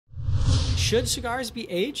Should cigars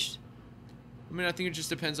be aged? I mean, I think it just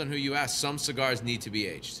depends on who you ask. Some cigars need to be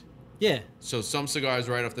aged. Yeah. So some cigars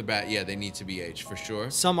right off the bat, yeah, they need to be aged for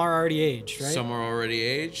sure. Some are already aged, right? Some are already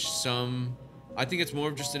aged. Some, I think it's more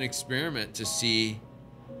of just an experiment to see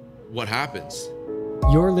what happens.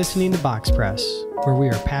 You're listening to Box Press, where we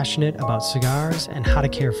are passionate about cigars and how to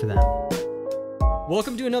care for them.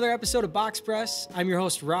 Welcome to another episode of Box Press. I'm your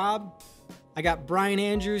host, Rob. I got Brian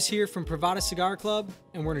Andrews here from Privada Cigar Club,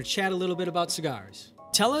 and we're going to chat a little bit about cigars.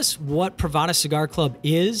 Tell us what Privada Cigar Club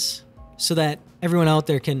is so that everyone out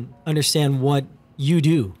there can understand what you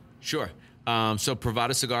do. Sure. So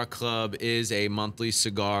Privada Cigar Club is a monthly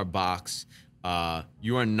cigar box.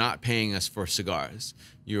 You are not paying us for cigars.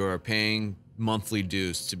 You are paying monthly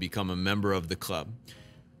dues to become a member of the club.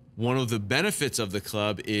 One of the benefits of the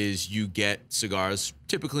club is you get cigars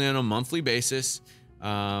typically on a monthly basis.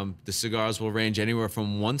 The cigars will range anywhere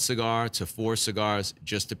from 1 cigar to 4 cigars. It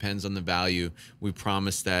just depends on the value. We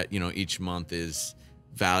promise that, each month is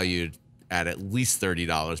valued at least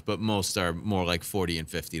 $30, but most are more like $40 and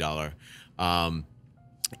 $50.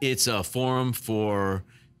 It's a forum for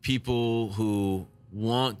people who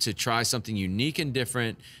want to try something unique and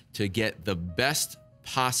different to get the best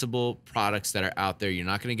possible products that are out there. You're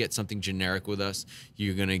not going to get something generic with us.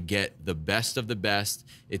 You're going to get the best of the best.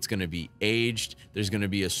 It's going to be aged. There's going to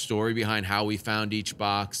be a story behind how we found each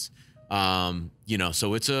box. So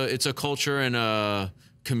it's a culture and a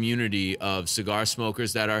community of cigar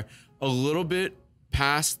smokers that are a little bit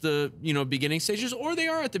past the, beginning stages, or they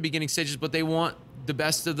are at the beginning stages, but they want the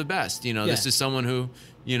best of the best. This is someone who,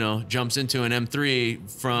 jumps into an M3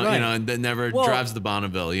 from, right. And then never drives the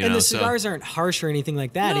Bonneville, And the cigars aren't harsh or anything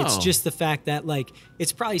like that. No. It's just the fact that,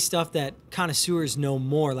 it's probably stuff that connoisseurs know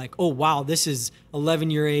more. Like, oh, wow, this is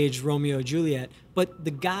 11-year age Romeo and Juliet. But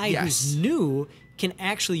the guy who's new can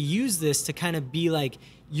actually use this to kind of be like,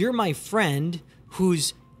 you're my friend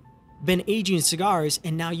who's been aging cigars,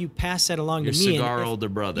 and now you pass that along to me. Your cigar older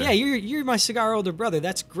brother. Yeah, you're my cigar older brother.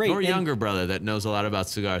 That's great. Or younger brother that knows a lot about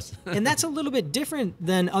cigars. And that's a little bit different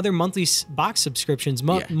than other monthly box subscriptions.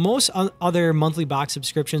 Most other monthly box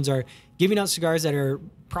subscriptions are giving out cigars that are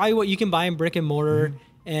probably what you can buy in brick and mortar,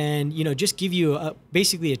 and just give you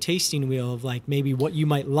basically a tasting wheel of maybe what you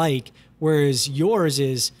might like. Whereas yours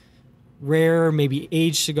is rare, maybe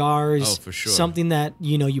aged cigars. Oh, for sure. Something that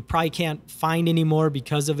you probably can't find anymore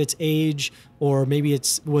because of its age, or maybe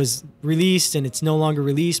was released and it's no longer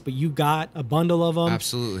released, but you got a bundle of them.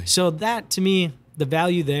 Absolutely. So that, to me, the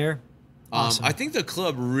value there. Awesome. I think the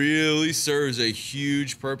club really serves a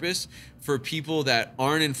huge purpose for people that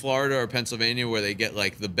aren't in Florida or Pennsylvania, where they get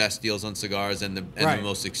the best deals on cigars and the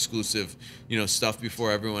most exclusive, stuff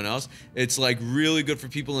before everyone else. It's really good for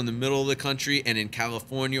people in the middle of the country and in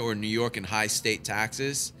California or New York and high state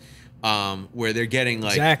taxes, where they're getting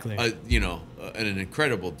an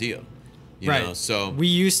incredible deal. You know? So we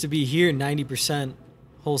used to be here 90%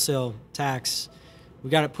 wholesale tax.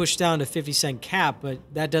 We got it pushed down to 50-cent cap, but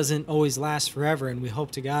that doesn't always last forever, and we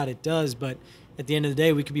hope to God it does. But at the end of the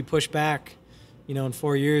day, we could be pushed back, in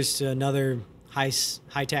 4 years to another high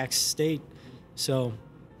tax state. So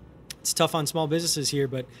it's tough on small businesses here,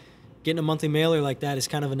 but getting a monthly mailer like that is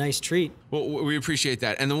kind of a nice treat. Well, we appreciate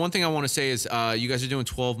that. And the one thing I want to say is you guys are doing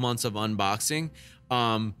 12 months of unboxing.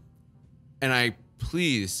 And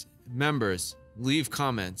please, members, leave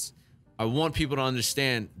comments. I want people to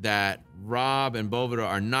understand that Rob and Boveda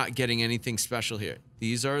are not getting anything special here.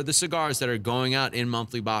 These are the cigars that are going out in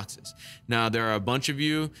monthly boxes. Now, there are a bunch of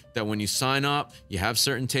you that when you sign up, you have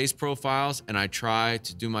certain taste profiles, and I try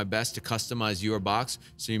to do my best to customize your box.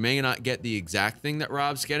 So you may not get the exact thing that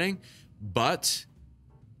Rob's getting, but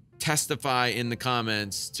testify in the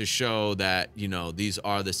comments to show that, these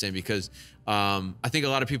are the same, because I think a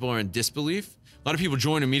lot of people are in disbelief. A lot of people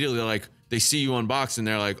join immediately, they see you unbox and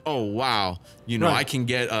they're like, oh, wow, I can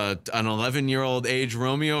get an 11-year-old age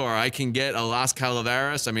Romeo, or I can get a Las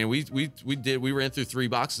Calaveras. I mean, we ran through 3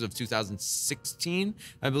 boxes of 2016,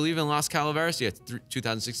 I believe, in Las Calaveras. Yeah,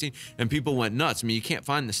 2016. And people went nuts. I mean, you can't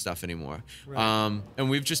find this stuff anymore. Right. And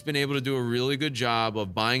we've just been able to do a really good job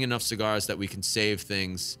of buying enough cigars that we can save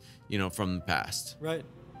things, from the past. Right.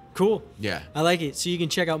 Cool. Yeah. I like it. So you can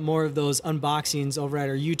check out more of those unboxings over at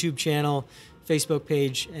our YouTube channel, Facebook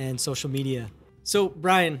page, and social media. So,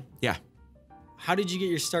 Brian. Yeah. How did you get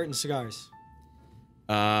your start in cigars?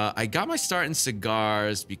 I got my start in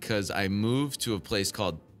cigars because I moved to a place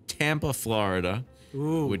called Tampa, Florida,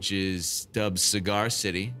 which is dubbed Cigar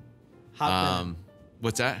City. Hotbed.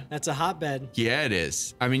 What's that? That's a hotbed. Yeah, it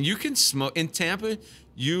is. I mean, you can smoke in Tampa.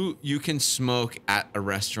 You can smoke at a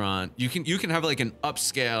restaurant. You can have an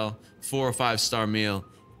upscale 4 or 5 star meal,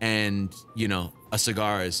 and a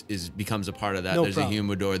cigar becomes a part of that. No There's problem. a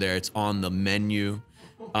humidor there. It's on the menu.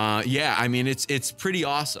 Yeah, I mean, it's pretty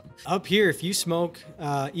awesome. Up here, if you smoke,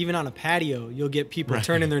 even on a patio, you'll get people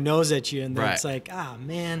turning their nose at you, and then it's like, ah,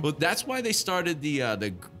 man. Well, that's why they started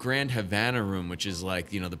the Grand Havana Room, which is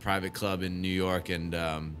like, you know, the private club in New York and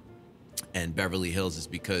Beverly Hills, is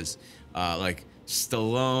because like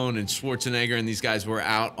Stallone and Schwarzenegger and these guys were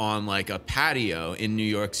out on like a patio in New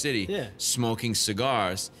York City smoking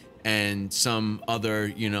cigars, and some other,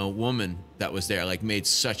 you know, woman that was there like made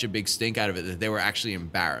such a big stink out of it that they were actually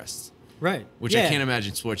embarrassed. Right. Which I can't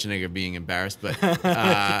imagine Schwarzenegger being embarrassed, but you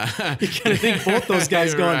kind of think both those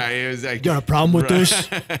guys going, it was like, you got a problem with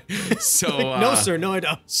this? So no, sir, no, I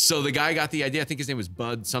don't. So the guy got the idea. I think his name was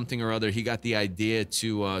Bud something or other. He got the idea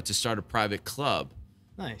to start a private club.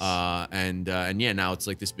 Nice. And yeah, now it's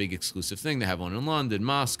like this big exclusive thing. They have one in London,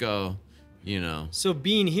 Moscow, you know. So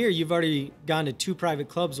being here, you've already gone to 2 private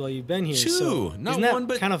clubs while you've been here. Two, so not isn't that one,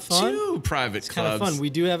 but kind of fun? 2 private clubs. Kind of fun. We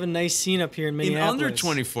do have a nice scene up here in Minneapolis. In under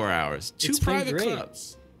 24 hours, 2 private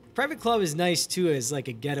clubs. Private club is nice too, as like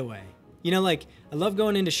a getaway. You know, like I love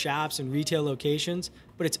going into shops and retail locations,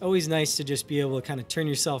 but it's always nice to just be able to kind of turn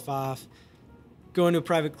yourself off, go into a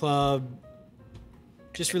private club,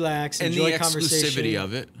 just relax, and enjoy the conversation. exclusivity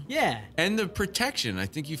of it. Yeah. And the protection. I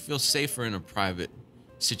think you feel safer in a private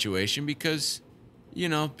situation because, you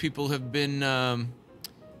know, people have been, I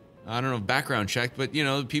don't know, background checked, but, you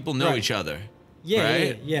know, people know each other. Yeah,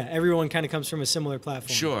 right? yeah. Everyone kind of comes from a similar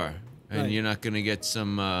platform. Sure. And you're not going to get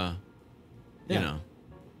some, you know,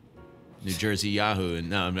 New Jersey Yahoo.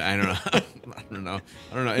 And no, I don't know. I don't know.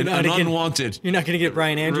 An unwanted. You're not going to get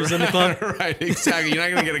Brian Andrews in the club? Right, exactly. You're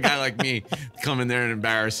not going to get a guy like me come in there and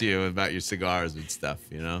embarrass you about your cigars and stuff,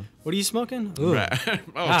 you know? What are you smoking? Ooh. Right. Okay,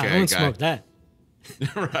 I won't smoke that.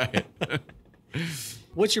 Right.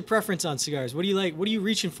 What's your preference on cigars? What do you like? What are you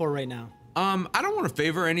reaching for right now? I don't want to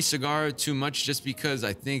favor any cigar too much just because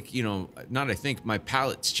I think, you know, my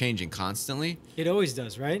palate's changing constantly. It always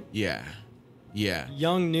does, right? Yeah. Yeah.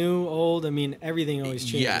 Young, new, old, I mean, everything always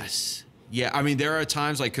changes. Yes. Yeah. I mean, there are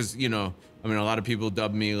times like, cause, you know, I mean, a lot of people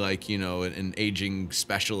dub me like, you know, an aging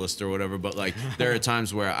specialist or whatever, but like there are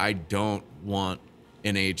times where I don't want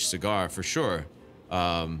an aged cigar for sure.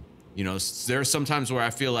 You know, there are some times where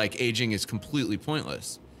I feel like aging is completely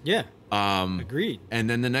pointless. Yeah. Agreed. And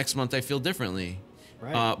then the next month I feel differently.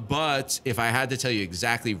 Right. But if I had to tell you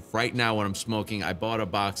exactly right now what I'm smoking, I bought a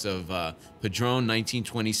box of Padron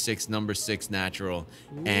 1926 No. 6 Natural.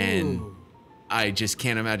 Ooh. And I just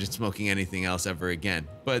can't imagine smoking anything else ever again.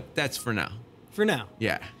 But that's for now. For now.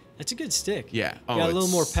 Yeah. That's a good stick. Yeah. Oh, got a little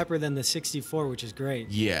more pepper than the 64, which is great.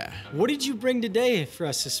 Yeah. What did you bring today for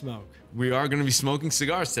us to smoke? We are going to be smoking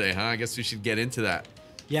cigars today, huh? I guess we should get into that.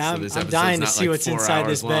 Yeah, so I'm dying to see what's inside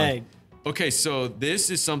this bag. Okay, so this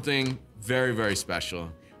is something very, very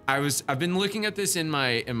special. I've been looking at this in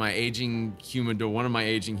my aging humidor, one of my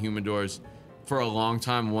aging humidors, for a long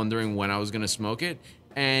time, wondering when I was gonna smoke it.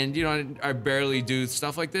 And you know, I barely do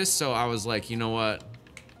stuff like this, so I was like, you know what?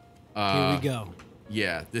 Here we go.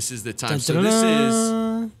 Yeah, this is the time. Dun, so dun,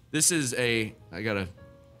 dun. this is a. I gotta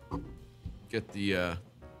get the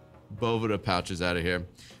Boveda pouches out of here.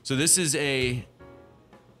 So this is a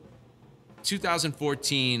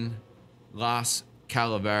 2014 Las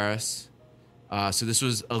Calaveras. So this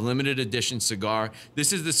was a limited edition cigar.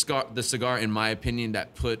 This is the cigar, in my opinion,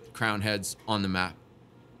 that put Crown Heads on the map.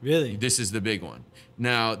 Really? This is the big one.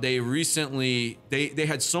 Now, they recently, they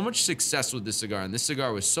had so much success with this cigar, and this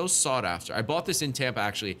cigar was so sought after. I bought this in Tampa,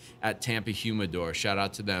 actually, at Tampa Humidor. Shout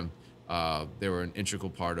out to them. They were an integral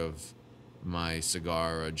part of my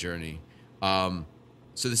cigar journey. So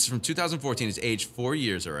this is from 2014. It's aged 4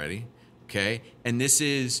 years already, okay? And this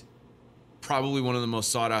is probably one of the most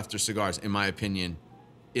sought after cigars, in my opinion,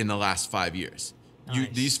 in the last 5 years. Nice.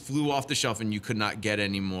 These flew off the shelf and you could not get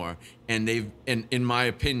any more. And in my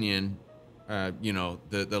opinion, you know,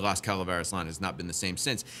 the Las Calaveras line has not been the same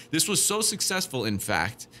since. This was so successful, in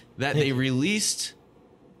fact, that they released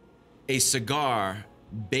a cigar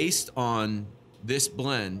based on this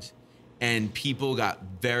blend, and people got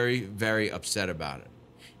very, very upset about it.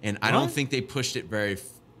 And I don't think they pushed it very,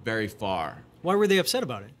 very far. Why were they upset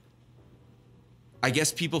about it? I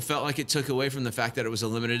guess people felt like it took away from the fact that it was a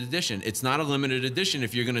limited edition. It's not a limited edition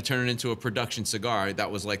if you're going to turn it into a production cigar.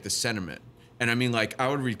 That was like the sentiment. And I mean, like, I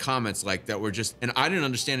would read comments like that were just, and I didn't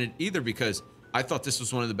understand it either because I thought this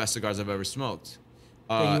was one of the best cigars I've ever smoked.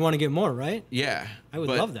 Yeah, you want to get more, right? Yeah. I would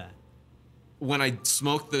love that. When I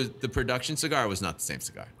smoked the production cigar, it was not the same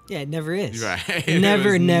cigar. Yeah, it never is. Right. It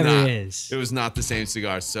never is. It was not the same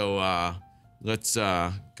cigar. So let's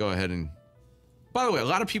go ahead and... By the way, a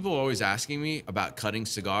lot of people are always asking me about cutting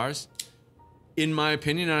cigars. in my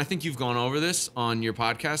opinion, and I think you've gone over this on your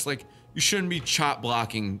podcast, like you shouldn't be chop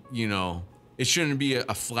blocking, you know, it shouldn't be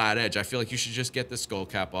a flat edge. I feel like you should just get the skull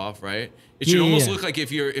cap off, right? It should almost look like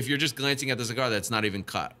if you're just glancing at the cigar that's not even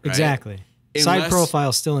cut, right? Exactly. Side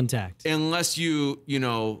profile still intact. Unless you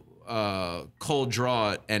know, cold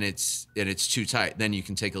draw it and it's too tight, then you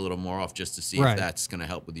can take a little more off just to see if that's going to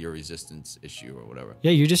help with your resistance issue or whatever.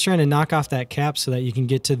 Yeah, you're just trying to knock off that cap so that you can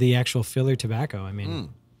get to the actual filler tobacco. I mean,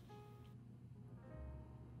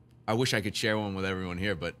 I wish I could share one with everyone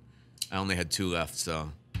here, but I only had 2 left,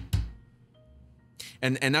 so.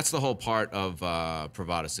 And that's the whole part of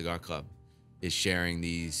Privada Cigar Club, is sharing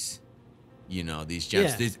these, you know, these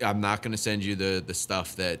gems. Yeah. I'm not going to send you the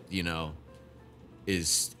stuff that, you know,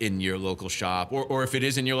 is in your local shop, or if it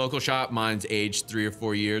is in your local shop, mine's aged 3 or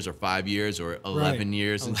 4 years or 5 years or 11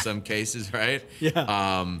 years in some cases, right?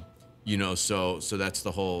 Yeah. You know, so that's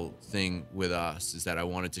the whole thing with us, is that I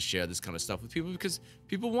wanted to share this kind of stuff with people because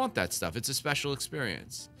people want that stuff. It's a special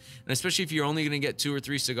experience. And especially if you're only going to get 2 or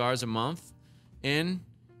 3 cigars a month in,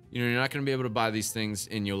 you know, you're not going to be able to buy these things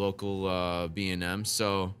in your local B&M.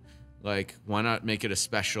 So, like, why not make it a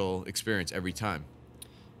special experience every time?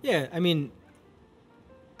 Yeah, I mean,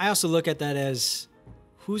 I also look at that as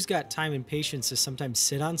who's got time and patience to sometimes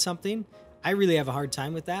sit on something. I really have a hard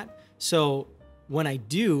time with that. So when I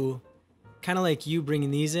do, kind of like you bringing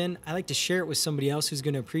these in, I like to share it with somebody else who's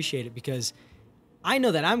going to appreciate it, because I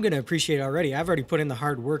know that I'm going to appreciate it already. I've already put in the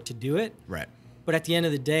hard work to do it. Right. But at the end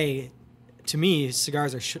of the day, to me,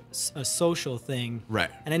 cigars are a social thing. Right.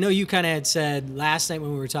 And I know you kind of had said last night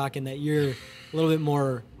when we were talking that you're a little bit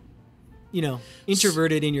more, you know,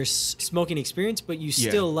 introverted in your smoking experience, but you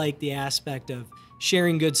still like the aspect of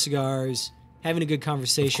sharing good cigars, having a good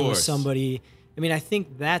conversation with somebody. I mean, I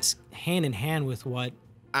think that's hand in hand with what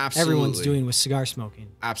everyone's doing with cigar smoking.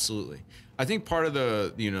 Absolutely. I think part of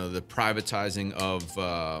the, you know, the privatizing of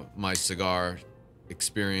my cigar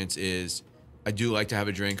experience is I do like to have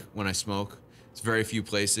a drink when I smoke. It's very few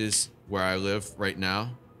places where I live right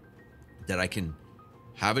now that I can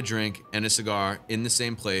have a drink and a cigar in the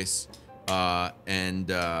same place. Looks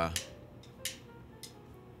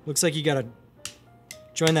like you got to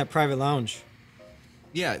join that private lounge.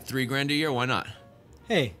 Yeah, $3,000 a year. Why not?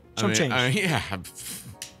 Hey, chump change. Yeah.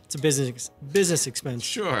 It's a business expense.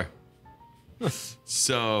 Sure.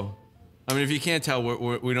 So, I mean, if you can't tell,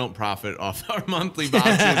 we don't profit off our monthly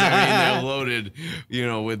boxes. I mean, they're loaded, you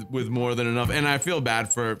know, with more than enough. And I feel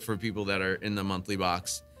bad for people that are in the monthly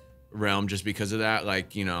box realm just because of that.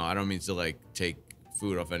 Like, you know, I don't mean to like take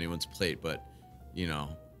food off anyone's plate, but, you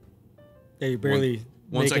know. Yeah, you're barely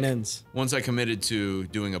making ends. Once I committed to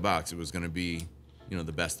doing a box, it was going to be, you know,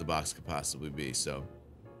 the best the box could possibly be. So,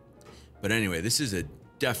 but anyway, this is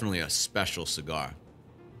definitely a special cigar.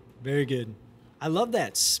 Very good. I love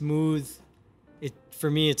that smooth. For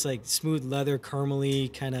me, it's like smooth leather,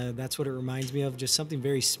 caramely kind of. That's what it reminds me of. Just something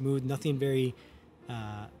very smooth. Nothing very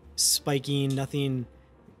spiking. Nothing.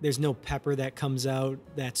 There's no pepper that comes out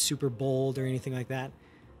that's super bold or anything like that.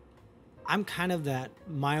 I'm kind of that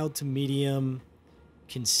mild to medium,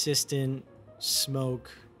 consistent smoke,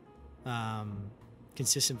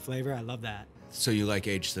 consistent flavor. I love that. So you like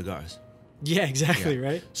aged cigars? Yeah, exactly,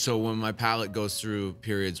 right? So when my palate goes through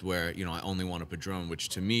periods where, you know, I only want a Padron, which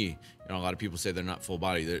to me, you know, a lot of people say they're not full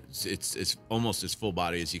body. It's almost as full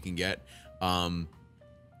body as you can get. You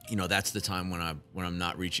know, that's the time when I'm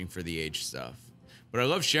not reaching for the aged stuff. But I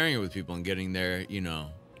love sharing it with people and getting their, you know,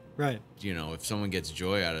 right. You know, if someone gets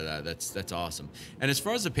joy out of that, that's awesome. And as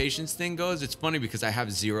far as the patience thing goes, it's funny because I have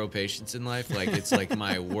 0 patience in life. Like, it's like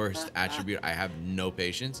my worst attribute. I have no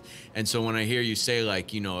patience. And so when I hear you say,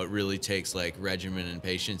 like, you know, it really takes like regimen and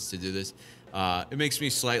patience to do this, it makes me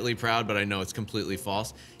slightly proud, but I know it's completely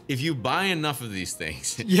false. If you buy enough of these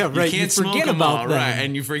things, yeah, right. you can't forget smoke them about all, them. right?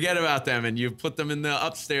 And you forget about them, and you put them in the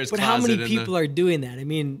upstairs but closet. But how many people are doing that? I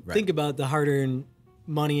mean, right. Think about the hard-earned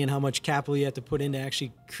money and how much capital you have to put into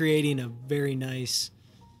actually creating a very nice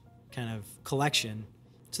kind of collection.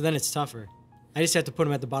 So then it's tougher. I just have to put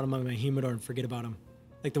them at the bottom of my humidor and forget about them.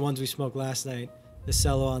 Like the ones we smoked last night, the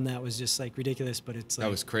cello on that was just like ridiculous, but it's like...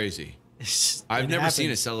 That was crazy. I've never seen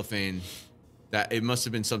a cellophane that... It must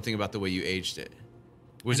have been something about the way you aged it.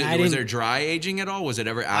 Was there dry aging at all? Was it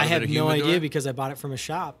ever out of a humidor? I have no idea because I bought it from a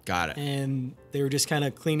shop. Got it. And they were just kind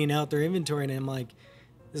of cleaning out their inventory, and I'm like...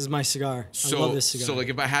 This is my cigar. I love this cigar. So, like,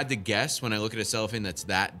 if I had to guess, when I look at a cellophane that's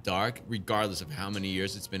that dark, regardless of how many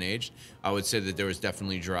years it's been aged, I would say that there was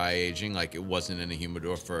definitely dry aging. Like, it wasn't in a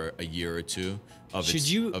humidor for a year or two of its life. Should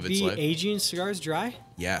you be aging cigars dry?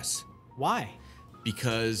 Yes. Why?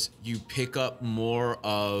 Because you pick up more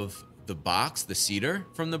of the box, the cedar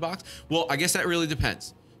from the box. Well, I guess that really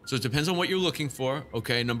depends. So it depends on what you're looking for,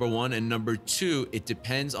 okay, number one. And number two, it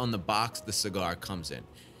depends on the box the cigar comes in.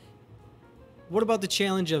 What about the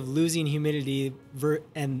challenge of losing humidity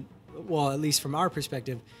and, well, at least from our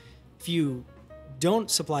perspective, if you don't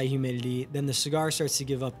supply humidity, then the cigar starts to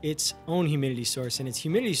give up its own humidity source, and its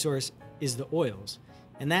humidity source is the oils.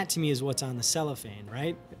 And that to me is what's on the cellophane,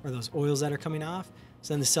 right? Or those oils that are coming off.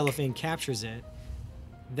 So then the cellophane captures it.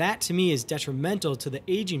 That to me is detrimental to the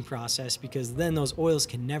aging process, because then those oils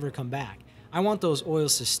can never come back. I want those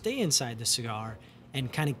oils to stay inside the cigar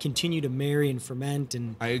and kind of continue to marry and ferment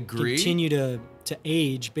and I agree. Continue to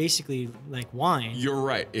age, basically like wine. You're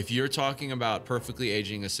right. If you're talking about perfectly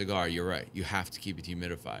aging a cigar, you're right. You have to keep it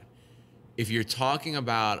humidified. If you're talking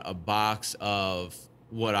about a box of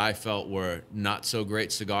what I felt were not so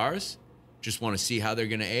great cigars, just want to see how they're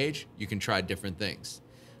going to age, you can try different things.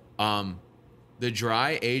 The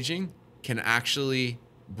dry aging can actually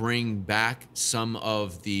bring back some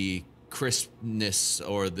of the crispness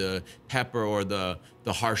or the pepper or the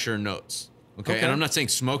harsher notes. Okay. And I'm not saying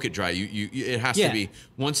smoke it dry. It has to be,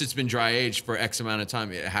 once it's been dry aged for X amount of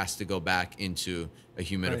time, it has to go back into a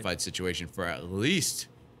humidified situation for at least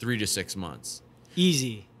 3 to 6 months.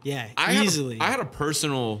 Easy. Yeah. Easily. I had a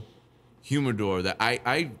personal humidor that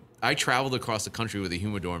I traveled across the country with a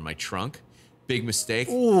humidor in my trunk. Big mistake.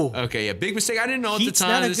 Ooh. Okay. Yeah. Big mistake. I didn't know Heat's at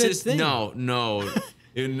the time. not a good thing. No.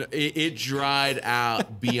 It dried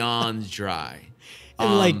out beyond dry.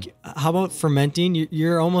 And like, how about fermenting?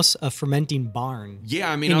 You're almost a fermenting barn.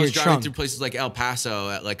 Yeah, I mean, I was driving through places like El Paso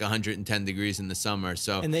at like 110 degrees in the summer.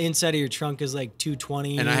 So, and the inside of your trunk is like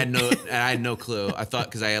 220. And I had no clue. I thought,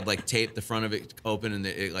 because I had like taped the front of it open and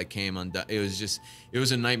it like came undone. It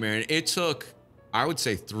was a nightmare. And it took, I would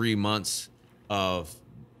say, 3 months of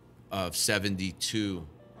 72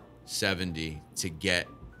 to get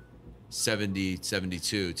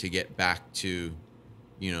 72 to get back to,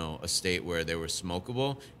 you know, a state where they were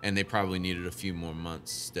smokable, and they probably needed a few more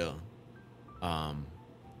months still,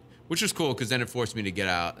 which was cool, because then it forced me to get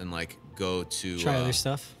out and like go to try other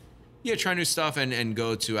stuff. Yeah, try new stuff and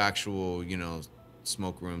go to actual, you know,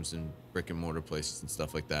 smoke rooms and brick and mortar places and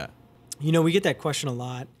stuff like that. You know, we get that question a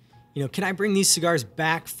lot. You know, can I bring these cigars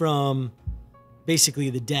back from basically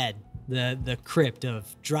the dead, the crypt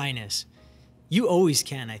of dryness? You always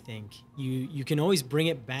can, I think. You can always bring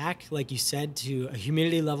it back, like you said, to a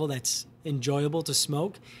humidity level that's enjoyable to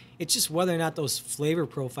smoke. It's just whether or not those flavor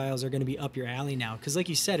profiles are going to be up your alley now. Because like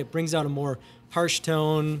you said, it brings out a more harsh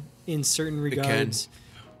tone in certain regards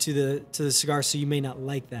to the cigar, so you may not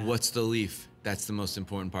like that. What's the leaf? That's the most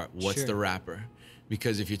important part. What's the wrapper?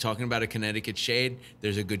 Because if you're talking about a Connecticut shade,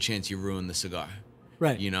 there's a good chance you ruin the cigar.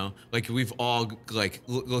 Right. You know, like we've all like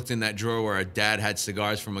looked in that drawer where our dad had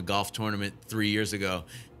cigars from a golf tournament 3 years ago,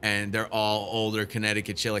 and they're all older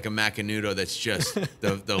Connecticut shit, like a Macanudo that's just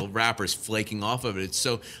the wrapper's flaking off of it. It's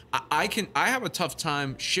so I have a tough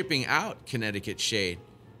time shipping out Connecticut shade.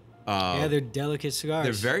 Yeah, they're delicate cigars.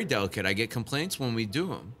 They're very delicate. I get complaints when we do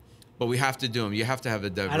them, but we have to do them. You have to have a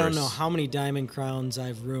diverse. I don't know how many Diamond Crowns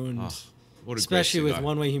I've ruined. Oh, what a especially great with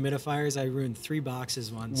one-way humidifiers. I ruined 3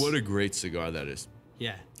 boxes once. What a great cigar that is.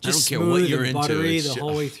 Yeah, just I don't care what you're into. Buttery the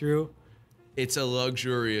whole way through. It's a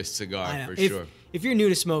luxurious cigar for sure. If you're new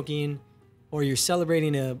to smoking, or you're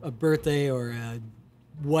celebrating a birthday or a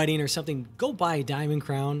wedding or something, go buy a Diamond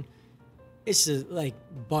Crown. It's like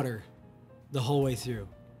butter the whole way through.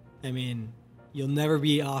 I mean, you'll never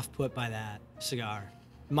be off-put by that cigar.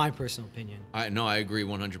 My personal opinion. I agree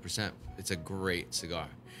 100%. It's a great cigar.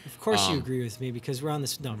 Of course you agree with me, because we're on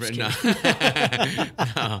this. No, I'm just kidding.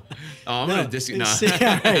 No. Oh, I'm gonna disagree.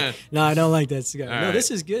 Right. No, I don't like that cigar. All no, right. This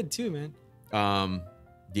is good too, man.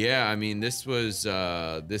 Yeah, I mean, this was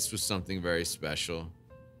something very special.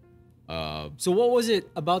 So what was it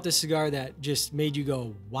about this cigar that just made you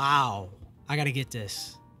go, wow, I gotta get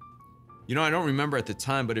this? You know, I don't remember at the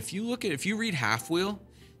time, but if you read Half Wheel,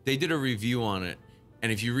 they did a review on it,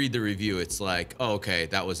 and if you read the review, it's like, oh, okay,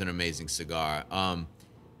 that was an amazing cigar.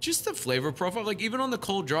 Just the flavor profile, like even on the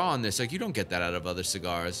cold draw on this, like you don't get that out of other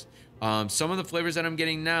cigars. Some of the flavors that I'm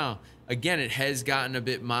getting now, again, it has gotten a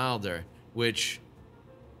bit milder, which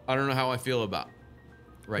I don't know how I feel about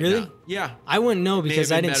right really? now. Yeah, I wouldn't know,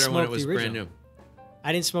 because I didn't smoke the original. Brand new.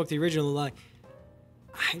 I didn't smoke the original. Like,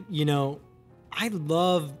 I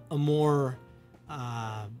love a more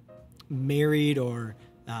married or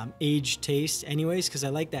aged taste, anyways, because I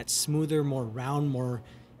like that smoother, more round, more.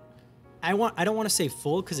 I don't want to say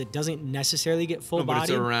full, because it doesn't necessarily get full body. But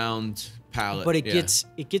it's a round palate. But it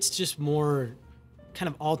gets just more kind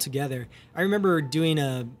of all together. I remember doing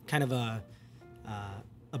a kind of a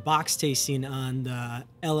a box tasting on the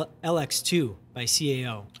LX2 by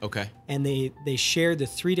CAO. Okay. And they shared the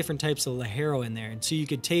 3 different types of Ligero in there. And so you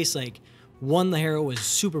could taste like one Ligero was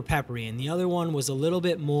super peppery and the other one was a little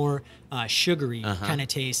bit more sugary kind of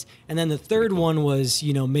taste. And then the third one was,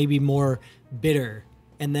 you know, maybe more bitter.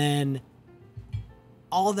 And then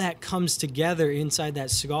all that comes together inside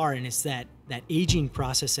that cigar, and it's that aging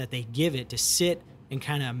process that they give it to sit and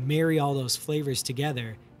kind of marry all those flavors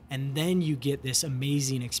together. And then you get this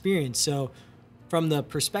amazing experience. So from the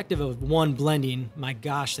perspective of 1, blending, my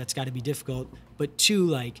gosh, that's got to be difficult. But 2,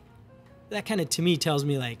 like, that kind of, to me, tells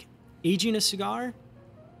me, like, aging a cigar,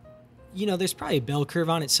 you know, there's probably a bell curve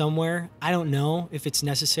on it somewhere. I don't know if it's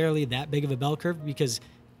necessarily that big of a bell curve, because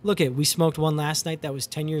look we smoked one last night that was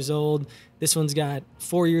 10 years old. This one's got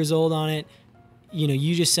 4 years old on it. You know,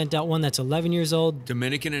 you just sent out one that's 11 years old.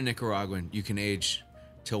 Dominican and Nicaraguan, you can age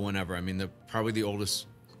till whenever. I mean, probably the oldest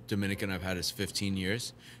Dominican I've had is 15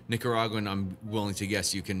 years. Nicaraguan, I'm willing to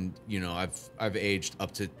guess you can, you know, I've aged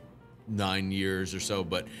up to 9 years or so,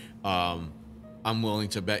 but I'm willing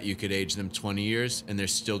to bet you could age them 20 years and they're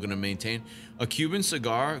still going to maintain. A Cuban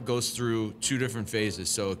cigar goes through 2 different phases.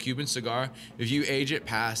 So a Cuban cigar, if you age it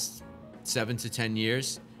past 7 to 10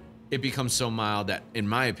 years, it becomes so mild that, in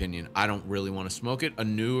my opinion, I don't really want to smoke it. A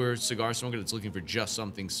newer cigar smoker that's looking for just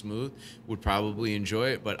something smooth would probably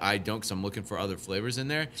enjoy it, but I don't, because I'm looking for other flavors in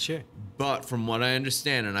there. Sure. But from what I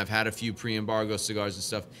understand, and I've had a few pre-embargo cigars and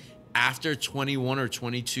stuff, after 21 or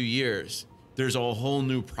 22 years, there's a whole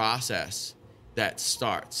new process that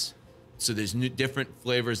starts. So there's different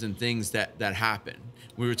flavors and things that happen.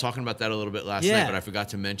 We were talking about that a little bit last night, but I forgot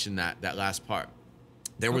to mention that last part.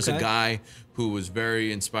 There was a guy who was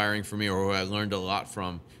very inspiring for me, or who I learned a lot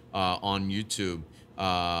from on YouTube,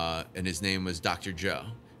 and his name was Dr. Joe.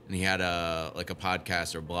 And he had a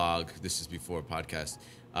podcast or blog, this is before a podcast,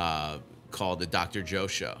 called The Dr. Joe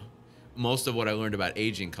Show. Most of what I learned about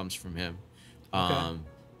aging comes from him.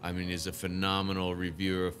 I mean, he's a phenomenal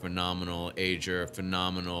reviewer, phenomenal ager,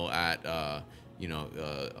 phenomenal at,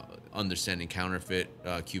 understanding counterfeit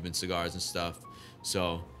Cuban cigars and stuff.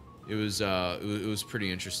 So it was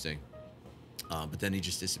pretty interesting. But then he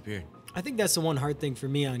just disappeared. I think that's the one hard thing for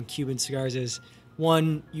me on Cuban cigars is,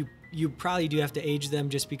 one, you probably do have to age them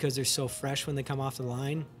just because they're so fresh when they come off the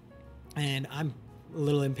line. And I'm a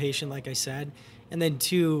little impatient, like I said. And then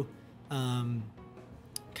 2, kind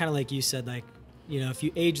of like you said, like, you know, if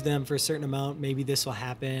you age them for a certain amount, maybe this will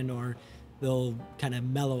happen, or they'll kind of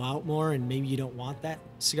mellow out more, and maybe you don't want that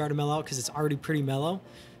cigar to mellow out because it's already pretty mellow.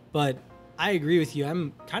 But I agree with you.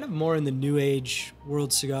 I'm kind of more in the new age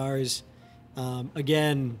world cigars.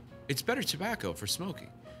 Again, it's better tobacco for smoking,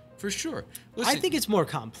 for sure. Listen, I think it's more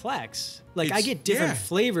complex. Like, I get different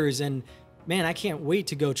flavors, and man, I can't wait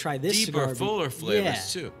to go try this deeper, cigar. fuller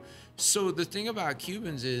flavors too. So the thing about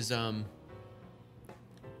Cubans is,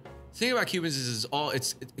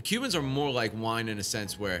 Cubans are more like wine in a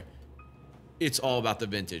sense, where it's all about the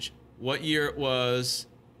vintage, what year it was,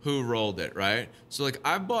 who rolled it, right? So like,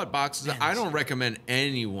 I've bought boxes. I don't recommend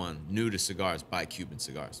anyone new to cigars buy Cuban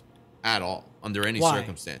cigars at all, under any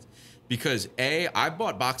circumstance, because I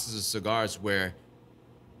bought boxes of cigars where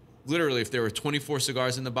literally, if there were 24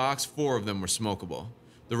 cigars in the box, 4 of them were smokable.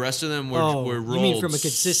 The rest of them were rolled. You mean from a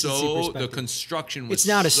consistency perspective? The construction was it's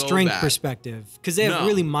not a so strength bad. Perspective, because they have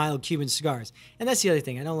really mild Cuban cigars. And that's the other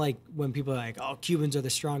thing. I don't like when people are like, oh, Cubans are the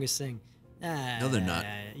strongest thing. No, they're not.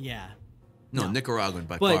 Yeah. No, Nicaraguan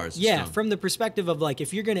by far is yeah, strong. from the perspective of, like,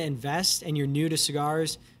 if you're going to invest and you're new to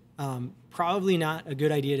cigars, probably not a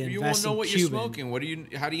good idea to invest in Cuban. You won't know what you're smoking.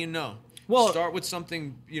 How do you know? Well, start with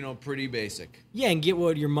something, pretty basic. Yeah, and get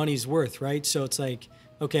what your money's worth, right? So it's like,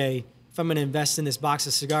 okay, if I'm going to invest in this box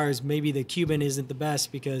of cigars, maybe the Cuban isn't the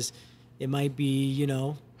best because it might be,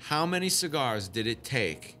 How many cigars did it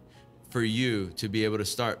take for you to be able to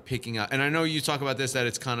start picking out? And I know you talk about this, that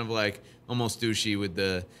it's kind of like almost douchey with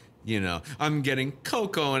the, I'm getting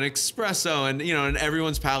cocoa and espresso and, and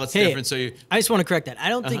everyone's palate's different. So I just want to correct that. I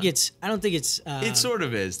don't think it's, it sort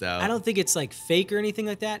of is though. I don't think it's like fake or anything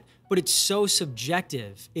like that, but it's so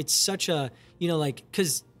subjective. It's such a,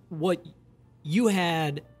 cause what you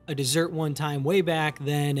had a dessert one time way back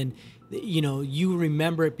then, and you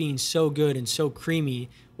remember it being so good and so creamy.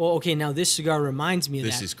 Well, okay, now this cigar reminds me of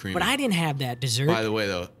that. This is creamy. But I didn't have that dessert. By the way,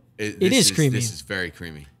 though, it is creamy. This is very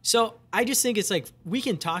creamy. So I just think it's like, we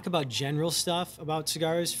can talk about general stuff about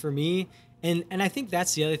cigars for me, and I think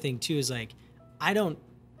that's the other thing too, is like, I don't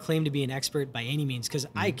claim to be an expert by any means, because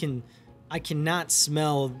I cannot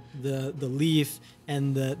smell the leaf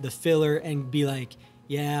and the filler and be like,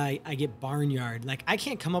 yeah, I get barnyard. Like, I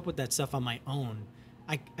can't come up with that stuff on my own.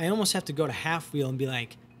 I almost have to go to half wheel and be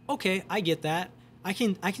like, okay, I get that. I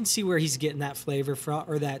can see where he's getting that flavor from,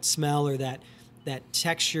 or that smell, or that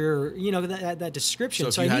texture, or, you know, that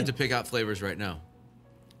description. So if you had to pick out flavors right now.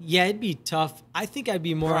 Yeah, it'd be tough. I think I'd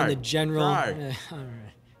be more on the general. All right.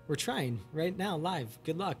 We're trying right now live.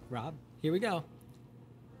 Good luck, Rob. Here we go.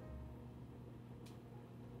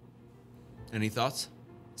 Any thoughts?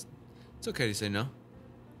 It's okay to say no.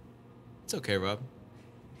 It's okay, Rob.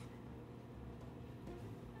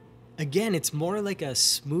 Again, it's more like a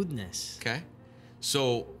smoothness. Okay.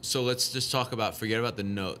 So let's just talk about, forget about the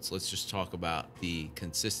notes. Let's just talk about the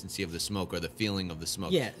consistency of the smoke, or the feeling of the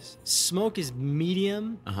smoke. Yeah, smoke is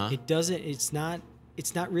medium. It's not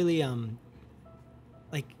really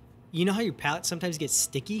like, you know how your palate sometimes gets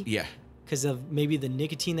sticky? Yeah. Because of maybe the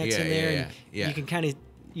nicotine that's in there. Yeah. You can kind of,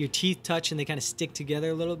 your teeth touch and they kind of stick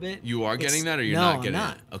together a little bit. You are getting that, or you're not getting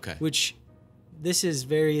it? Okay. Which, this is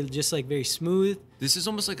very smooth. This is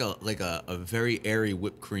almost like a very airy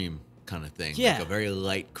whipped cream kind of thing. Yeah. Like a very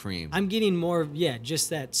light cream. I'm getting more, just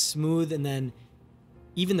that smooth, and then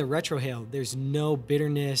even the retrohale, there's no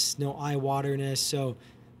bitterness, no eye waterness. So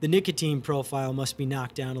the nicotine profile must be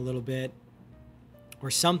knocked down a little bit, or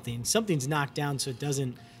something. Something's knocked down so it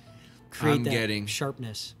doesn't create that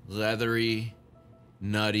sharpness. Leathery,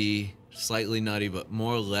 nutty, slightly nutty, but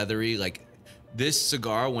more leathery. Like this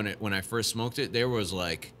cigar, when I first smoked it, there was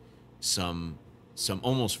like some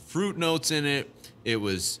almost fruit notes in it. It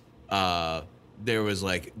was there was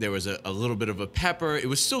a little bit of a pepper. It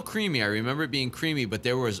was still creamy. I remember it being creamy, but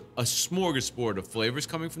there was a smorgasbord of flavors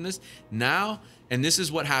coming from this. Now, and this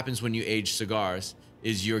is what happens when you age cigars,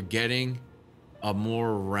 is you're getting a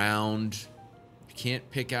more round, you can't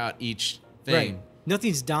pick out each thing. Right.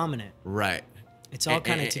 Nothing's dominant. Right. It's all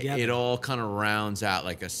kind of together. It all kind of rounds out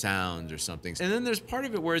like a sound or something. And then there's part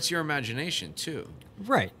of it where it's your imagination too.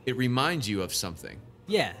 Right. It reminds you of something.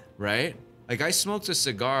 Yeah. Right? Like I smoked a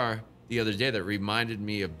cigar the other day that reminded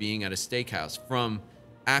me of being at a steakhouse, from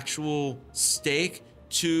actual steak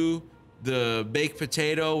to the baked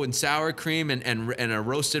potato and sour cream and a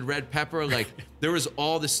roasted red pepper. Like there was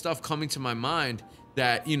all this stuff coming to my mind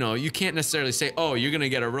that, you know, you can't necessarily say, oh, you're going to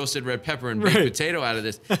get a roasted red pepper and baked potato out of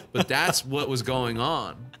this. But that's what was going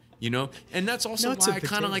on, you know? And that's also why I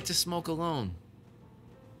kind of like to smoke alone.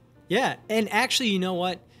 Yeah. And actually, you know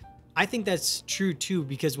what? I think that's true too,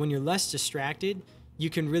 because when you're less distracted, you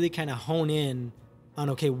can really kind of hone in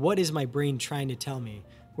on, okay, what is my brain trying to tell me?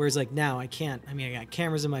 Whereas like now I can't. I mean, I got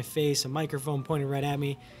cameras in my face, a microphone pointed right at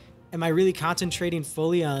me. Am I really concentrating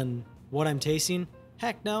fully on what I'm tasting?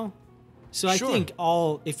 Heck no. So I think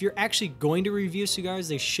if you're actually going to review cigars,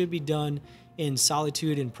 they should be done in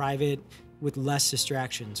solitude and private with less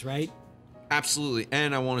distractions, right? Absolutely.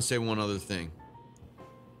 And I want to say one other thing.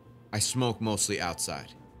 I smoke mostly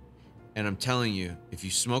outside. And I'm telling you, if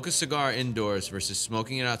you smoke a cigar indoors versus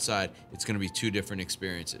smoking it outside, it's going to be two different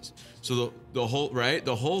experiences. So the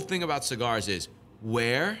whole thing about cigars is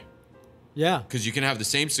where. Yeah. Because you can have the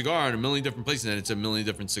same cigar in a million different places, and it's a million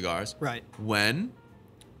different cigars. Right. When.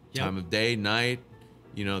 Yep. Time of day, night,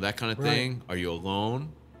 you know, that kind of thing. Are you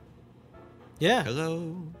alone? Yeah.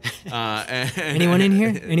 Hello. Anyone in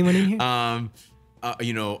here? Anyone in here?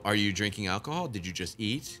 You know, are you drinking alcohol? Did you just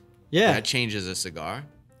eat? Yeah. That changes a cigar.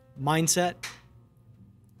 Mindset,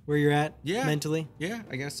 where you're at mentally. Yeah,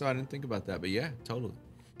 I guess so. I didn't think about that, but yeah, totally.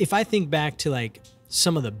 If I think back to like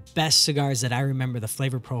some of the best cigars that I remember the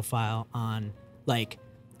flavor profile on, like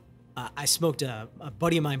I smoked a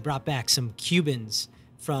buddy of mine brought back some Cubans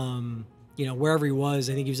from, you know, wherever he was.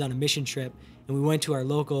 I think he was on a mission trip, and we went to our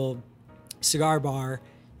local cigar bar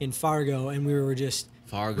in Fargo, and we were just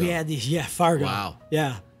Fargo. We had these, Fargo. Wow.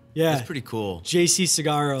 Yeah. That's pretty cool. JC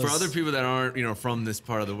Cigaros. For other people that aren't, you know, from this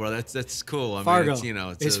part of the world, that's cool. I Fargo. mean, it's, you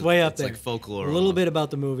know, it's way up there. It's like folklore. A little bit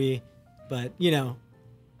about the movie, but you know.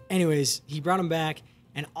 Anyways, he brought them back,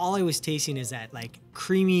 and all I was tasting is that like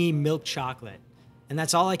creamy milk chocolate. And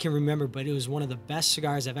that's all I can remember, but it was one of the best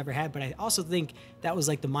cigars I've ever had. But I also think that was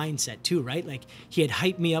like the mindset too, right? Like he had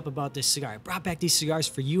hyped me up about this cigar. I brought back these cigars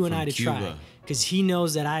for you and I to try, because he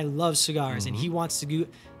knows that I love cigars, and he wants to go,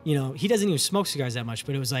 you know, he doesn't even smoke cigars that much,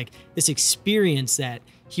 but it was like this experience that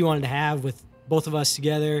he wanted to have with both of us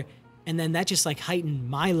together. And then that just like heightened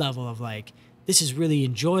my level of like, this is really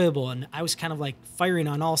enjoyable. And I was kind of like firing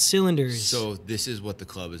on all cylinders. So this is what the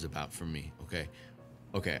club is about for me.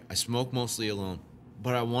 Okay. I smoke mostly alone,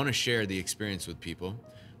 but I want to share the experience with people.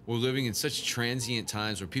 We're living in such transient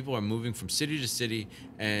times where people are moving from city to city,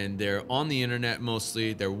 and they're on the internet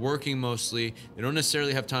mostly, they're working mostly, they don't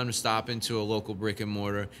necessarily have time to stop into a local brick and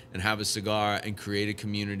mortar and have a cigar and create a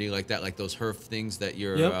community like that, like those herf things that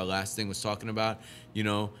your last thing was talking about, you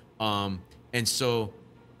know? And so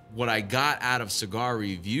what I got out of cigar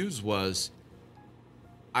reviews was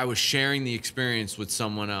I was sharing the experience with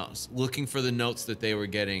someone else, looking for the notes that they were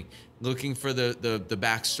getting, looking for the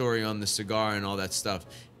backstory on the cigar and all that stuff.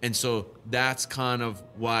 And so that's kind of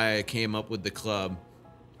why I came up with the club,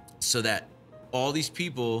 so that all these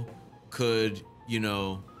people could, you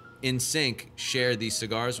know, in sync, share these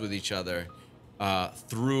cigars with each other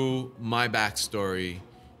through my backstory,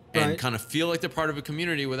 and kind of feel like they're part of a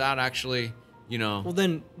community without actually, you know. Well,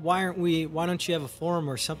 then why don't you have a forum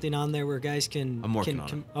or something on there where guys can? I'm working on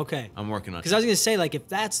it. Okay. I'm working on it. Because I was gonna say, like, if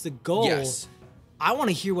that's the goal, yes. I want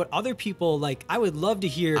to hear what other people like. I would love to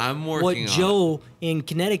hear what on Joe in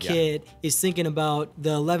Connecticut is thinking about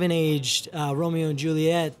the 11-aged Romeo and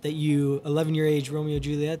Juliet that you 11-year-age Romeo and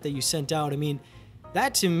Juliet that you sent out. I mean,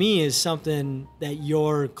 that to me is something that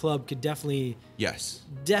your club could definitely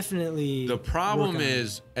definitely. The problem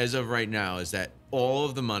is, as of right now, is that all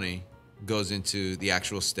of the money goes into the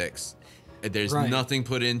actual sticks. There's nothing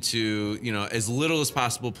put into, you know, as little as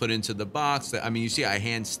possible put into the box. I mean, you see, I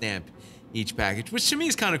hand stamp each package, which to me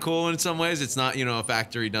is kind of cool in some ways. It's not, you know, a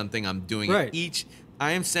factory done thing. I'm doing it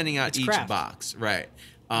I am sending out each box. Right.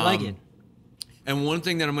 I like it. And one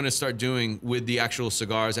thing that I'm going to start doing with the actual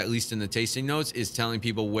cigars, at least in the tasting notes, is telling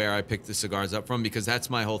people where I picked the cigars up from, because that's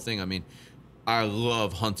my whole thing. I mean, I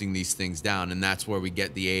love hunting these things down, and that's where we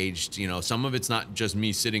get the aged, you know, some of it's not just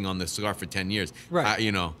me sitting on the cigar for 10 years. Right.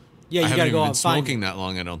 You know, yeah, you I got to go out and been smoking that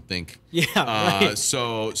long, I don't think. Yeah.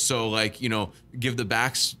 So like, you know, give the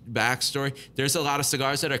backstory. There's a lot of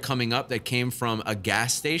cigars that are coming up that came from a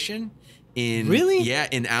gas station in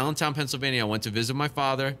in Allentown, Pennsylvania. I went to visit my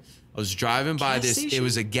father. I was driving by this. It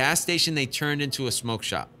was a gas station they turned into a smoke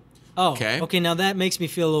shop. Oh, okay. Now that makes me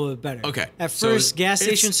feel a little bit better. Okay. At first, gas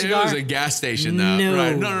station cigar. It was a gas station, though. No.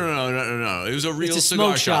 Right. No. It was a real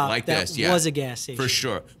cigar shop like this. Yeah. It was a gas station. For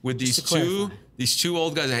sure. With these two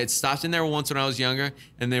old guys. I had stopped in there once when I was younger,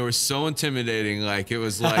 and they were so intimidating. Like, it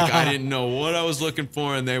was like I didn't know what I was looking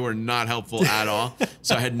for, and they were not helpful at all.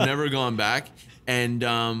 So I had never gone back. And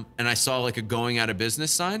I saw like a going out of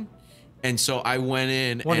business sign. And so I went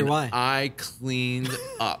in I cleaned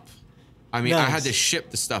up. I mean, I had to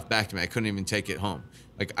ship the stuff back to me. I couldn't even take it home.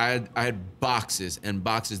 Like I had boxes and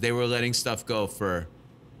boxes. They were letting stuff go for,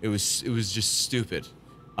 it was just stupid.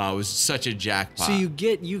 It was such a jackpot. So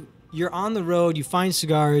you're on the road, you find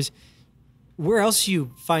cigars. Where else do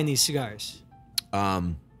you find these cigars?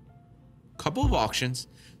 Couple of auctions.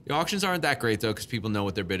 The auctions aren't that great though, because people know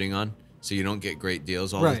what they're bidding on. So you don't get great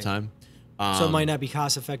deals all the time. So it might not be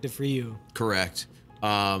cost effective for you. Correct.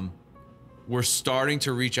 We're starting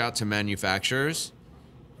to reach out to manufacturers,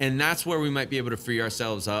 and that's where we might be able to free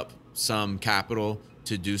ourselves up some capital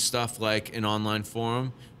to do stuff like an online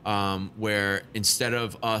forum, where instead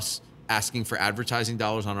of us asking for advertising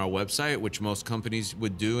dollars on our website, which most companies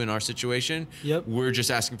would do in our situation, we're just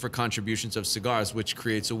asking for contributions of cigars, which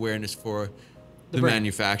creates awareness for the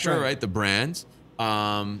manufacturer, right? The brands.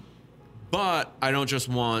 But I don't just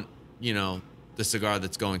want, you know, the cigar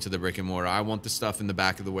that's going to the brick and mortar. I want the stuff in the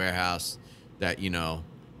back of the warehouse that, you know,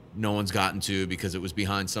 no one's gotten to because it was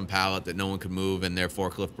behind some pallet that no one could move, and their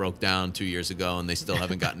forklift broke down 2 years ago and they still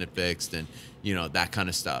haven't gotten it fixed, and, you know, that kind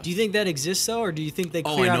of stuff. Do you think that exists though, or do you think they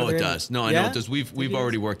clear I know out it does. No, I know it does. We've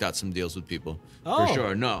already worked out some deals with people. For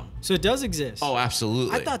sure. No. So it does exist. Oh,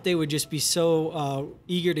 absolutely. I thought they would just be so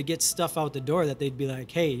eager to get stuff out the door that they'd be like,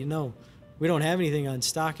 hey, you know, we don't have anything on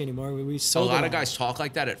stock anymore. We sold a lot of guys talk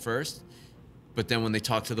like that at first, but then when they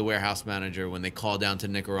talk to the warehouse manager, when they call down to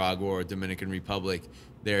Nicaragua or Dominican Republic,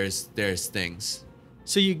 there's things.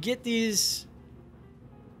 So you get these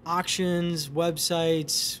auctions,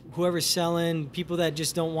 websites, whoever's selling, people that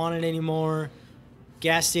just don't want it anymore,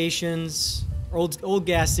 gas stations, old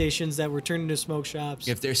gas stations that were turned into smoke shops.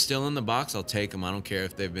 If they're still in the box, I'll take them. I don't care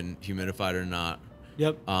if they've been humidified or not.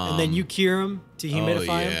 Yep. And then you cure them to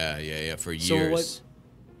humidify them? Yeah, for years. So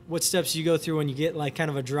what steps do you go through when you get like kind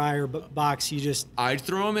of a drier box? I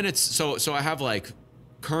throw them in. So I have like,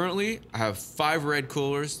 currently I have 5 red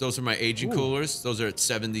coolers. Those are my aging coolers. Those are at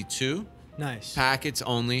 72. Nice. Packets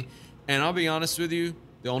only. And I'll be honest with you,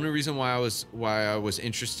 the only reason why I was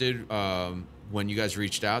interested when you guys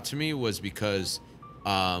reached out to me was because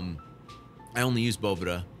I only use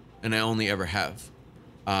Boveda, and I only ever have.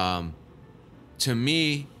 To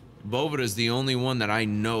me, Boveda is the only one that I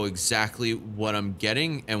know exactly what I'm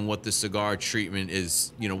getting and what the cigar treatment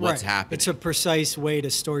is, you know, what's happening. It's a precise way to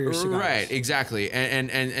store your cigars. Right, exactly.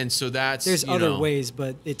 And so that's, there's other ways,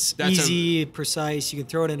 but it's easy, precise. You can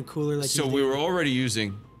throw it in a cooler like so we were already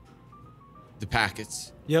using the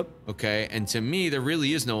packets. Yep. Okay. And to me, there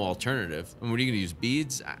really is no alternative. And what are you going to use?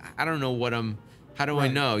 Beads? I don't know what how do I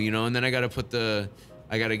know, you know? And then I got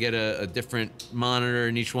to get a different monitor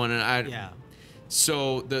in each one. And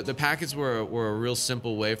So the packets were a real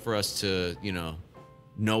simple way for us to,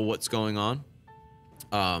 know what's going on,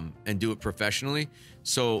 and do it professionally.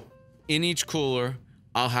 So in each cooler,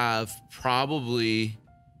 I'll have probably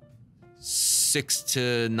 6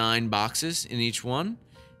 to 9 boxes in each one.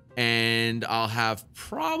 And I'll have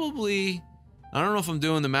probably, I don't know if I'm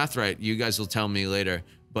doing the math right. You guys will tell me later,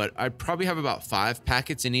 but I'd probably have about 5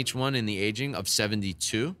 packets in each one in the aging of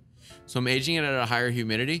 72. So I'm aging it at a higher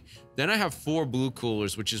humidity. Then I have 4 blue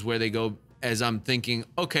coolers, which is where they go as I'm thinking,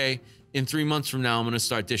 okay, in 3 months from now, I'm going to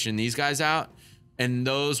start dishing these guys out. And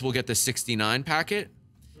those will get the 69 packet.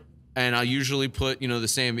 And I'll usually put, the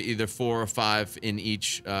same, either 4 or 5 in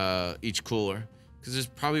each cooler, because there's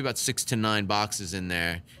probably about 6 to 9 boxes in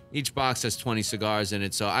there. Each box has 20 cigars in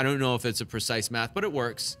it. So I don't know if it's a precise math, but it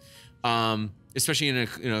works. Especially in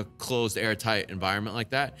a closed, airtight environment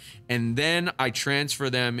like that. And then I transfer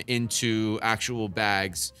them into actual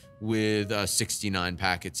bags with 69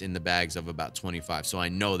 packets in the bags of about 25. So I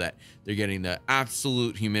know that they're getting the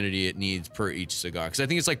absolute humidity it needs per each cigar. Because I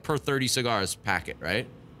think it's like per 30 cigars packet, right?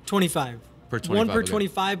 25. Per 25. 1 per okay.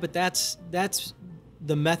 25, but that's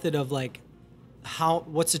the method of like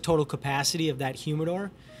what's the total capacity of that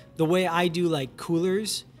humidor. The way I do like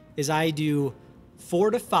coolers is I do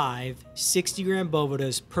 4 to 5 60-gram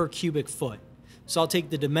Bovedas per cubic foot. So I'll take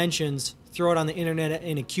the dimensions, throw it on the internet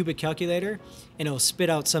in a cubic calculator, and it'll spit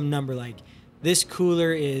out some number like this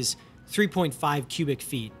cooler is 3.5 cubic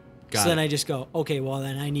feet. So then I just go, okay, well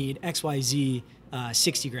then I need XYZ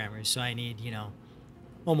 60 grammars. So I need,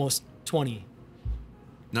 almost 20.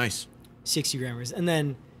 Nice. 60 grammars. And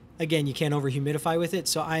then again, you can't over humidify with it.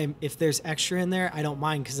 So if there's extra in there, I don't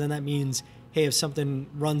mind, because then that means, hey, if something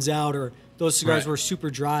runs out or those cigars were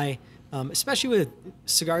super dry, especially with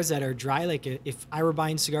cigars that are dry, like if I were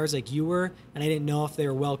buying cigars like you were and I didn't know if they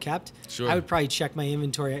were well kept, I would probably check my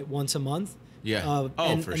inventory once a month. Yeah.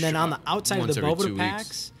 And then on the outside Once of the every Boveda 2 packs,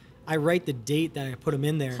 weeks. I write the date that I put them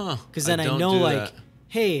in there, because then I don't know do like, that.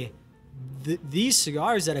 hey, these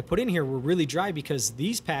cigars that I put in here were really dry because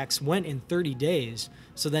these packs went in 30 days.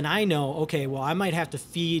 So then I know, okay, well, I might have to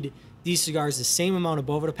feed these cigars the same amount of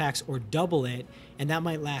Boveda packs or double it, and that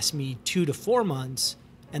might last me 2 to 4 months,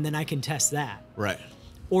 and then I can test that. Right.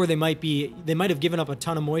 Or they might have given up a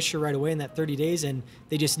ton of moisture right away in that 30 days, and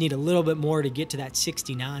they just need a little bit more to get to that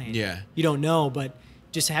 69. Yeah. You don't know, but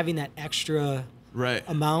just having that extra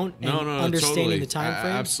amount and understanding totally. the time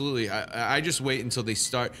frame. Absolutely. I just wait until they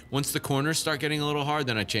start. Once the corners start getting a little hard,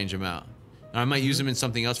 then I change them out. And I might use them in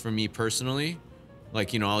something else for me personally.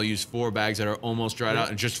 Like, I'll use 4 bags that are almost dried out,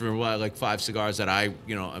 and just for like 5 cigars that I,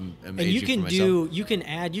 am and aging for myself.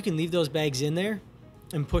 you can leave those bags in there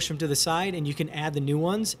and push them to the side, and you can add the new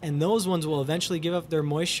ones, and those ones will eventually give up their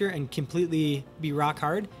moisture and completely be rock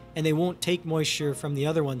hard, and they won't take moisture from the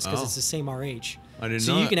other ones because it's the same RH. I didn't know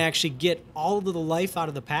So you that. can actually get all of the life out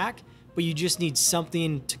of the pack, but you just need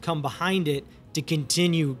something to come behind it to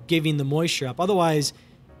continue giving the moisture up. Otherwise,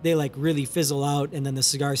 they like really fizzle out, and then the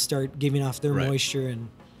cigars start giving off their moisture. And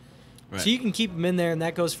so you can keep them in there, and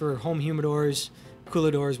that goes for home humidors,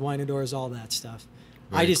 cooladors, winadors, all that stuff.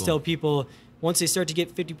 I just tell people, once they start to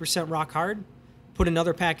get 50% rock hard, put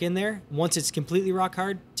another pack in there. Once it's completely rock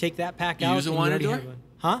hard, take that pack out. Use a winador?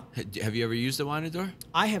 Huh? Have you ever used a winador?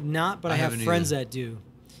 I have not, but I have friends that do.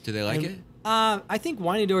 Do they like it? I think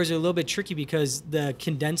winadors are a little bit tricky because the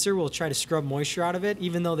condenser will try to scrub moisture out of it,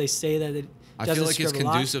 even though they say that it I doesn't feel like it's scrub a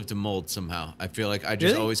lot. conducive to mold somehow. I feel like I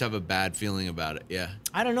just Really? always have a bad feeling about it. Yeah.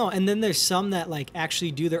 I don't know. And then there's some that like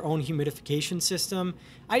actually do their own humidification system.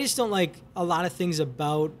 I just don't like a lot of things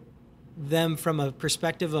about them from a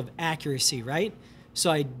perspective of accuracy, right?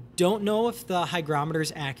 So I don't know if the hygrometer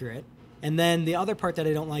is accurate. And then the other part that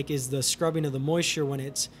I don't like is the scrubbing of the moisture when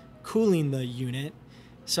it's cooling the unit.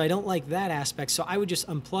 So I don't like that aspect. So I would just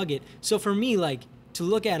unplug it. So for me, like, to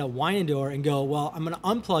look at a winador and go, well, I'm going to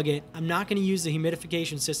unplug it. I'm not going to use the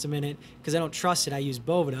humidification system in it because I don't trust it. I use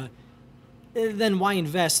Boveda. Then why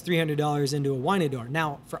invest $300 into a winador?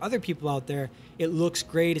 Now, for other people out there, it looks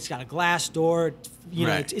great. It's got a glass door. You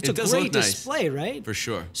know, it's a great display, right? For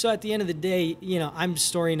sure. So at the end of the day, I'm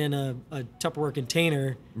storing in a Tupperware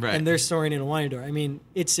container, and they're storing in a winador. I mean,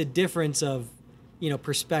 it's a difference of,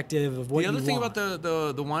 perspective of what you want. The other thing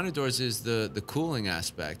about the winadors is the cooling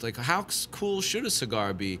aspect. Like, how cool should a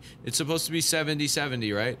cigar be? It's supposed to be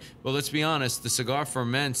 70, right? Well, let's be honest. The cigar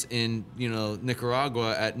ferments in,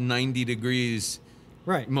 Nicaragua at 90 degrees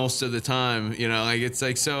most of the time. It's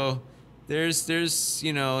like, so there's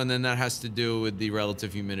and then that has to do with the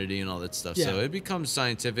relative humidity and all that stuff. Yeah. So it becomes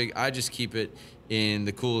scientific. I just keep it in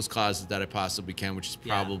the coolest closet that I possibly can, which is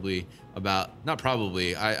probably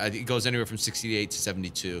it goes anywhere from 68 to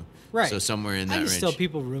 72. Right. So somewhere in that I range. just tell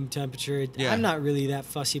people room temperature. Yeah. I'm not really that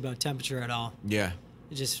fussy about temperature at all. Yeah.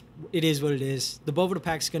 It is what it is. The Boveda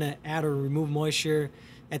pack's going to add or remove moisture.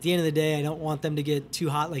 At the end of the day, I don't want them to get too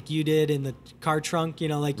hot like you did in the car trunk. You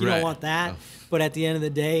know, like you don't want that. Oh. But at the end of the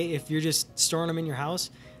day, if you're just storing them in your house,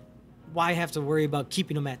 why have to worry about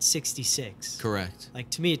keeping them at 66? Correct. Like,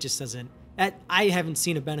 to me, it just doesn't. I haven't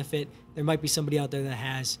seen a benefit. There might be somebody out there that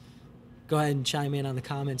has. Go ahead and chime in on the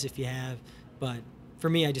comments if you have. But for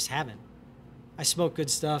me, I just haven't. I smoke good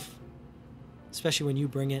stuff, especially when you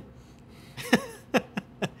bring it.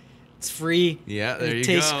 It's free. Yeah, there you go. It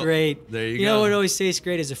tastes great. There you go. You know what always tastes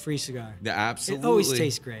great is a free cigar. Yeah, absolutely. It always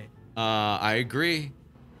tastes great. I agree.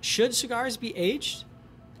 Should cigars be aged?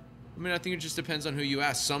 I mean, I think it just depends on who you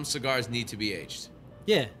ask. Some cigars need to be aged.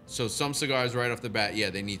 Yeah. So some cigars right off the bat, yeah,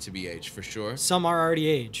 they need to be aged for sure. Some are already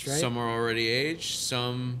aged, right? Some are already aged.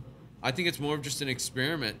 Some, I think it's more of just an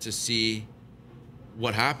experiment to see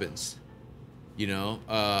what happens. You know,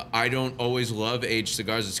 I don't always love aged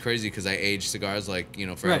cigars. It's crazy because I age cigars like, you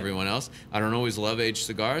know, for everyone else. I don't always love aged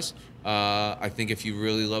cigars. I think if you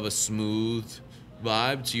really love a smooth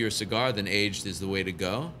vibe to your cigar, then aged is the way to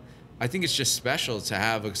go. I think it's just special to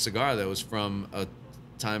have a cigar that was from a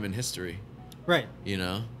time in history. Right. You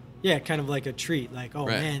know? Yeah, kind of like a treat. Like, oh,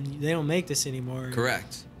 man, they don't make this anymore.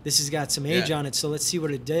 Correct. This has got some age on it, so let's see what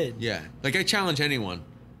it did. Yeah. Like, I challenge anyone.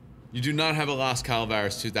 You do not have a Las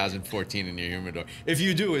Calaveras 2014 in your humidor. If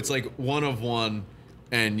you do, it's like one of one,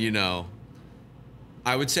 and, you know,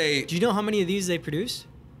 I would say... Do you know how many of these they produce?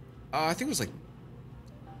 I think it was like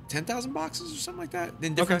 10,000 boxes or something like that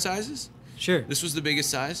in different sizes. Sure. This was the biggest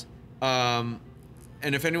size.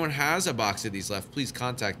 And if anyone has a box of these left, please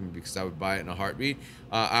contact me because I would buy it in a heartbeat.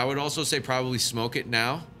 I would also say probably smoke it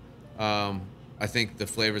now. I think the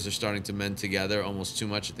flavors are starting to mend together almost too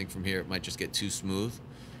much. I think from here it might just get too smooth.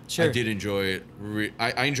 Sure. I did enjoy it.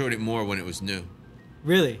 I enjoyed it more when it was new.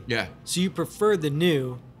 Really? Yeah. So you preferred the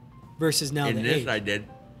new versus now the In this, aged. I did.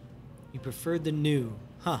 You preferred the new.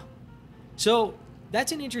 Huh. So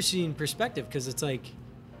that's an interesting perspective because it's like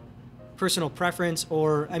personal preference,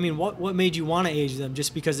 or, I mean, what made you want to age them?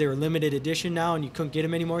 Just because they were limited edition now and you couldn't get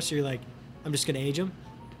them anymore, so you're like, I'm just going to age them?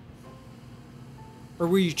 Or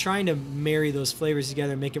were you trying to marry those flavors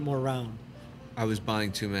together and make it more round? I was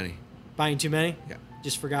buying too many. Buying too many? Yeah.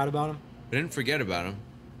 Just forgot about them? I didn't forget about them.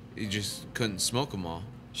 You just couldn't smoke them all.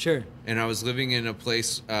 Sure. And I was living in a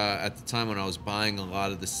place at the time when I was buying a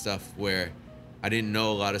lot of the stuff where I didn't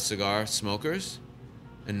know a lot of cigar smokers,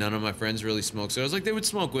 and none of my friends really smoked. So I was like, they would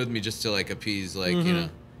smoke with me just to like appease, like, you know,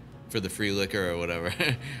 for the free liquor or whatever.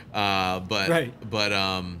 But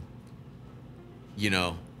you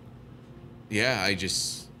know, yeah, I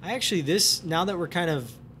actually, now that we're kind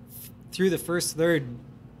of through the first third,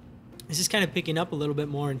 this is kind of picking up a little bit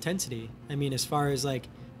more intensity. I mean, as far as like,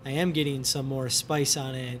 I am getting some more spice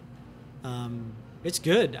on it. It's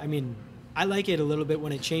good. I mean, I like it a little bit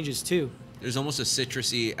when it changes too. There's almost a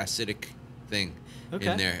citrusy, acidic thing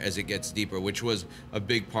in there as it gets deeper, which was a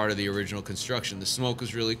big part of the original construction. The smoke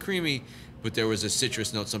was really creamy, but there was a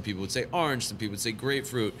citrus note. Some people would say orange, some people would say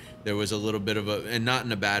grapefruit. There was a little bit of a, and not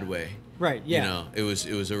in a bad way. Right, yeah. You know, it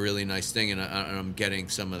was a really nice thing, and I'm getting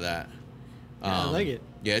some of that. Yeah, I like it.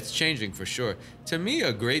 Yeah, it's changing for sure. To me,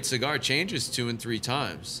 a great cigar changes 2 and 3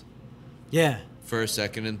 times. Yeah. First,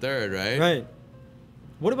 second, and third, right? Right.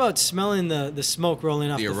 What about smelling the smoke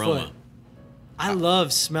rolling off the aroma. foot? I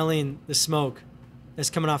love smelling the smoke that's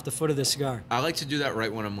coming off the foot of the cigar. I like to do that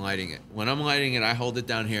right when I'm lighting it. When I'm lighting it, I hold it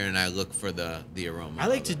down here and I look for the aroma. I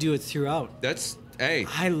like to do it throughout. That's, hey.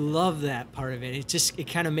 I love that part of it. It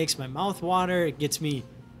kind of makes my mouth water. It gets me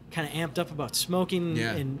kind of amped up about smoking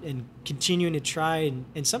and continuing to try.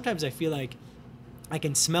 And sometimes I feel like I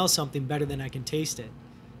can smell something better than I can taste it.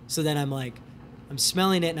 So then I'm like, I'm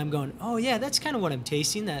smelling it and I'm going, oh yeah, that's kind of what I'm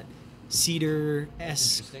tasting, that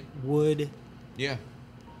cedar-esque wood. Yeah.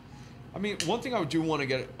 I mean, one thing I do want to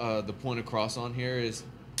get the point across on here is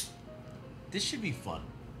this should be fun.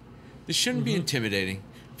 This shouldn't be intimidating.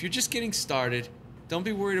 If you're just getting started, don't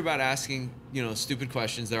be worried about asking, you know, stupid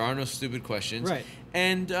questions. There are no stupid questions. Right.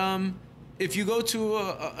 And if you go to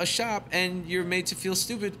a shop and you're made to feel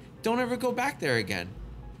stupid, don't ever go back there again.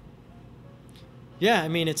 Yeah, I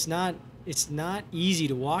mean, it's not easy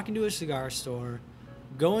to walk into a cigar store,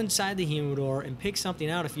 go inside the humidor, and pick something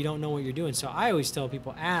out if you don't know what you're doing. So I always tell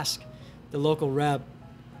people, ask the local rep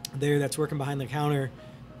there that's working behind the counter,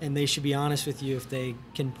 and they should be honest with you. If they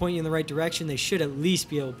can point you in the right direction, they should at least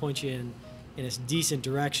be able to point you in a decent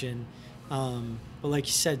direction. But like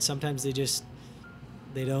you said, sometimes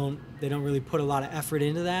They don't really put a lot of effort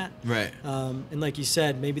into that. Right. And like you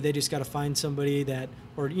said, maybe they just got to find somebody that,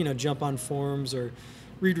 or jump on forums or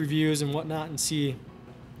read reviews and whatnot and see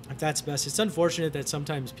if that's best. It's unfortunate that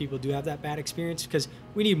sometimes people do have that bad experience, because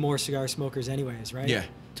we need more cigar smokers anyways, right? Yeah,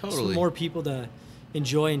 totally. Just more people to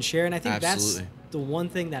enjoy and share. And I think Absolutely. that's the one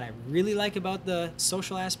thing that I really like about the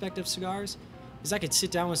social aspect of cigars, is I could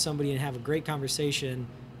sit down with somebody and have a great conversation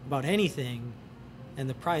about anything,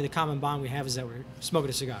 and probably the common bond we have is that we're smoking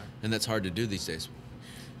a cigar. And that's hard to do these days.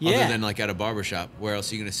 Yeah. Other than like at a barbershop, where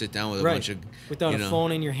else are you going to sit down with a bunch of... Without a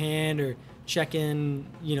phone in your hand, or checking,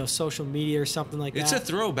 social media or something like that. It's a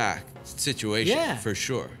throwback situation, Yeah. for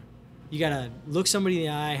sure. You got to look somebody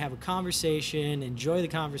in the eye, have a conversation, enjoy the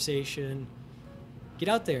conversation. Get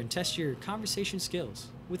out there and test your conversation skills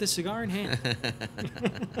with a cigar in hand.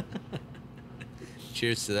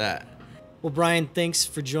 Cheers to that. Well, Brian, thanks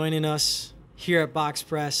for joining us here at Box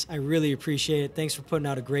Press. I really appreciate it. Thanks for putting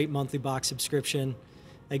out a great monthly box subscription.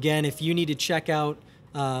 Again, if you need to check out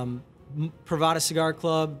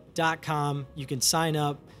PrivadaCigarClub.com, you can sign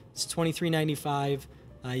up. It's $23.95.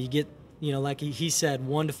 You get, like he said,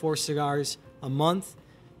 1 to 4 cigars a month.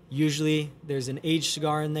 Usually there's an aged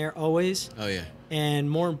cigar in there, always. Oh, yeah. And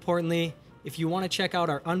more importantly, if you want to check out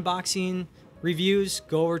our unboxing reviews,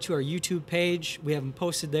 go over to our YouTube page. We have them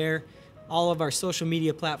posted there. All of our social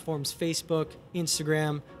media platforms, Facebook,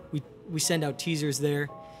 Instagram, we send out teasers there.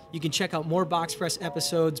 You can check out more Box Press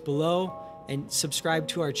episodes below and subscribe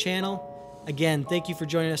to our channel. Again, thank you for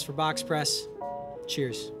joining us for Box Press.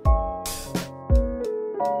 Cheers.